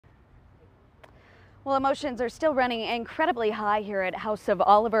Well, emotions are still running incredibly high here at House of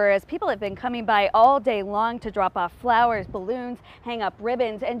Oliver as people have been coming by all day long to drop off flowers, balloons, hang up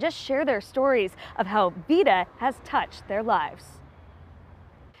ribbons, and just share their stories of how Vita has touched their lives.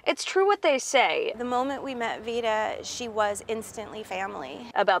 It's true what they say The moment we met Vita, she was instantly family.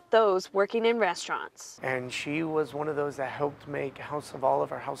 about those working in restaurants. And she was one of those that helped make House of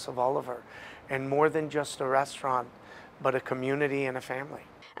Oliver, and more than just a restaurant, but a community and a family.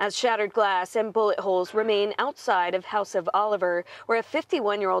 As shattered glass and bullet holes remain outside of House of Oliver, where a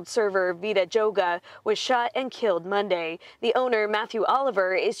 51-year-old server, Vita Joga, was shot and killed Monday. The owner, Matthew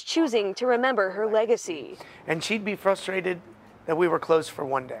Oliver, is choosing to remember her legacy. And she'd be frustrated that we were closed for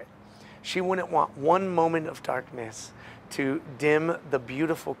one day. She wouldn't want one moment of darkness to dim the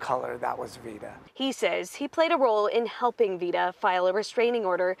beautiful color that was Vita. He says he played a role in helping Vita file a restraining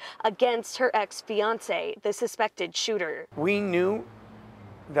order against her ex-fiance, the suspected shooter. We knew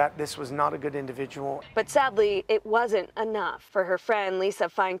that this was not a good individual. But sadly, it wasn't enough for her friend Lisa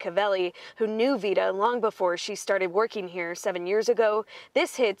Fine-Cavelli, who knew Vita long before she started working here 7 years ago.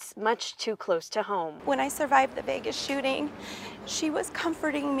 This hits much too close to home. When I survived the Vegas shooting, she was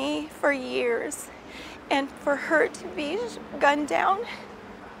comforting me for years. And for her to be gunned down,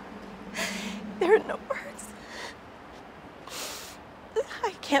 there are no words.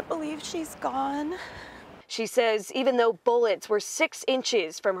 I can't believe she's gone. She says even though bullets were 6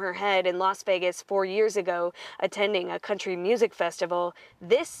 inches from her head in Las Vegas 4 years ago, attending a country music festival,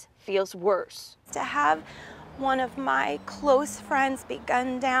 this feels worse. To have one of my close friends be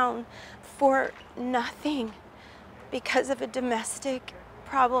gunned down for nothing because of a domestic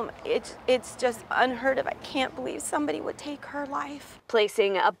problem, it's just unheard of. I can't believe somebody would take her life.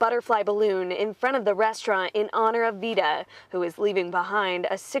 Placing a butterfly balloon in front of the restaurant in honor of Vita, who is leaving behind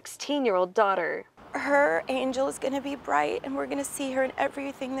a 16-year-old daughter. Her angel is going to be bright, and we're going to see her in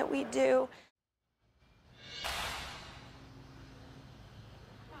everything that we do.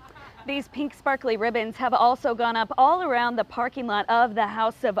 These pink sparkly ribbons have also gone up all around the parking lot of the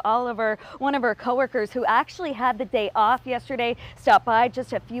House of Oliver. One of her coworkers who actually had the day off yesterday stopped by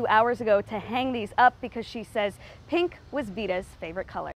just a few hours ago to hang these up because she says pink was Vita's favorite color.